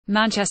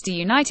Manchester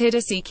United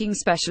are seeking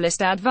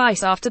specialist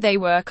advice after they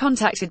were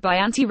contacted by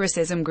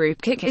anti-racism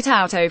group Kick It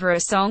Out over a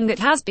song that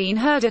has been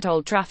heard at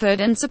Old Trafford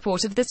in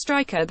support of the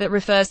striker that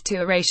refers to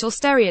a racial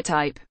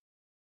stereotype.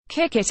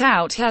 Kick It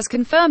Out has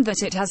confirmed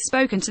that it has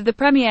spoken to the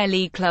Premier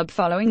League club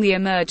following the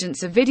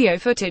emergence of video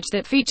footage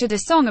that featured a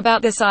song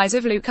about the size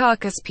of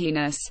Lukaku's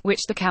penis,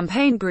 which the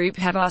campaign group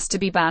have asked to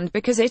be banned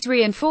because it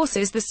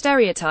reinforces the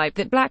stereotype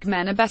that black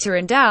men are better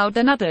endowed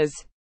than others.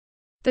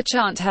 The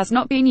chant has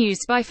not been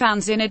used by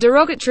fans in a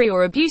derogatory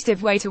or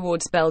abusive way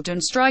towards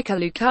Belgian striker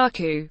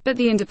Lukaku, but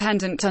The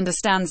Independent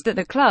understands that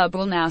the club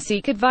will now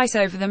seek advice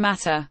over the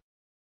matter.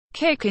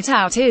 Kick It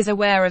Out is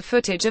aware of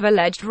footage of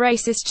alleged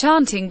racist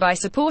chanting by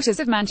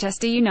supporters of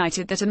Manchester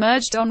United that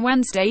emerged on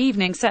Wednesday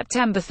evening,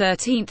 September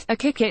 13, a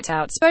Kick It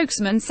Out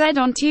spokesman said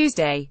on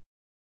Tuesday.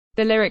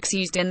 The lyrics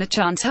used in the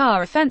chant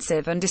are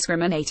offensive and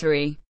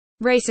discriminatory.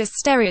 Racist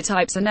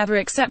stereotypes are never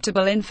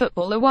acceptable in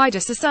football or wider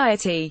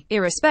society,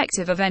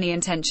 irrespective of any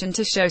intention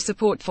to show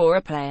support for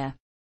a player.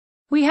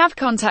 We have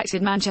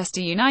contacted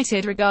Manchester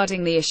United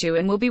regarding the issue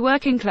and will be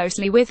working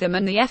closely with them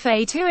and the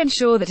FA to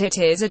ensure that it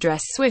is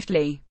addressed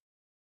swiftly.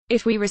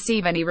 If we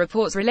receive any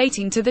reports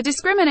relating to the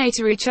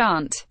discriminatory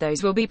chant,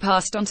 those will be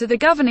passed on to the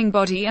governing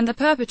body and the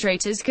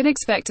perpetrators can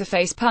expect to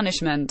face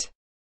punishment.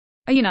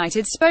 A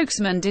United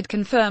spokesman did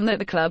confirm that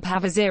the club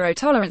have a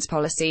zero-tolerance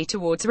policy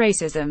towards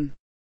racism.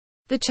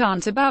 The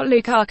chant about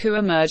Lukaku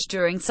emerged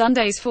during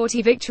Sunday's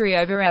 40 victory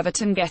over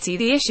Everton.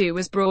 The issue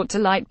was brought to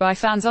light by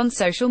fans on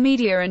social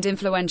media and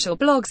influential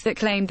blogs that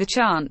claimed the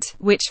chant,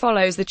 which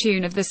follows the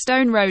tune of the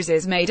Stone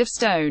Roses Made of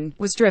Stone,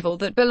 was drivel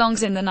that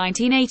belongs in the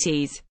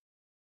 1980s.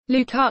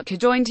 Lukaku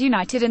joined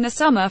United in the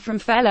summer from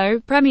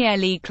fellow Premier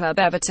League club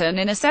Everton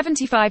in a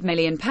 £75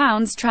 million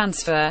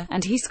transfer,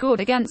 and he scored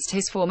against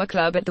his former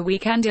club at the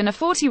weekend in a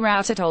 40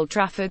 rout at Old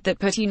Trafford that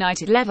put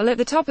United level at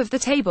the top of the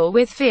table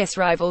with fierce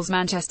rivals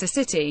Manchester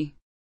City.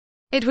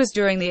 It was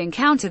during the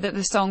encounter that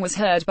the song was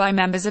heard by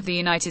members of the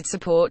United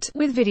support,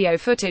 with video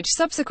footage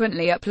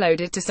subsequently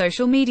uploaded to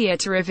social media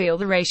to reveal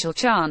the racial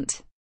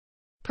chant.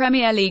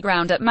 Premier League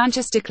roundup: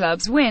 Manchester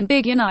clubs win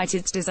big.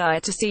 United's desire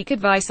to seek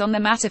advice on the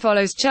matter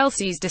follows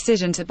Chelsea's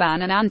decision to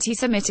ban an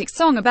anti-Semitic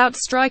song about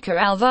striker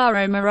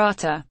Alvaro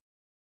Morata.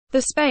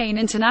 The Spain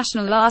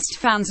international asked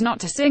fans not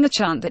to sing a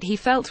chant that he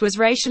felt was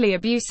racially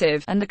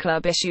abusive, and the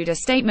club issued a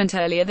statement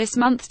earlier this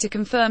month to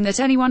confirm that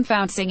anyone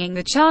found singing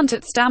the chant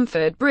at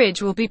Stamford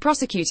Bridge will be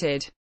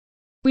prosecuted.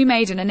 We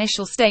made an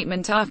initial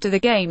statement after the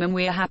game and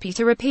we are happy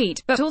to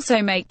repeat, but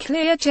also make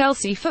clear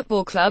Chelsea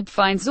Football Club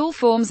finds all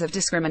forms of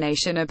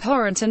discrimination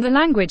abhorrent and the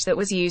language that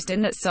was used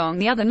in that song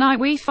the other night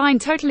we find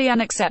totally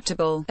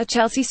unacceptable, a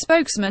Chelsea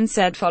spokesman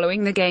said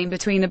following the game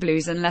between the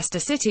Blues and Leicester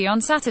City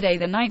on Saturday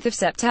the 9th of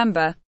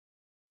September.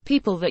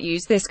 People that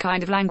use this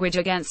kind of language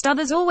against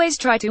others always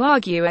try to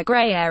argue a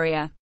grey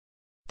area.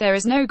 There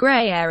is no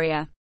grey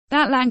area.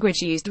 That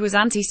language used was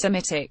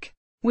anti-Semitic.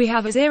 We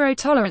have a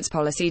zero-tolerance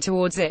policy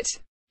towards it.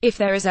 If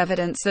there is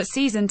evidence that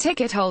season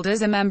ticket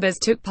holders or members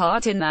took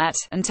part in that,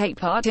 and take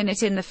part in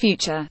it in the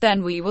future,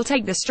 then we will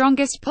take the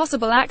strongest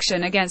possible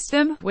action against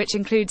them, which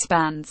includes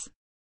bans.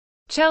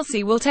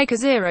 Chelsea will take a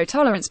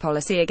zero-tolerance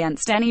policy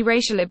against any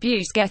racial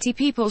abuse.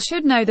 People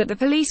should know that the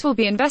police will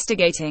be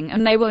investigating,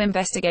 and they will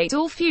investigate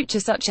all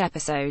future such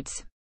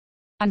episodes.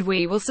 And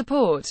we will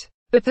support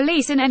the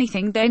police in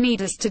anything they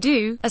need us to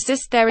do,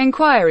 assist their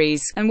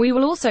inquiries, and we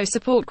will also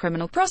support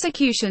criminal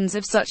prosecutions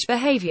of such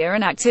behavior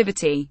and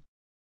activity.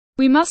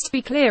 We must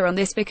be clear on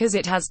this because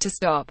it has to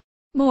stop.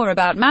 More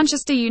about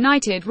Manchester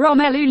United: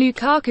 Romelu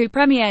Lukaku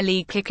Premier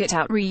League Kick It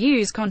Out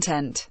reuse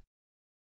content.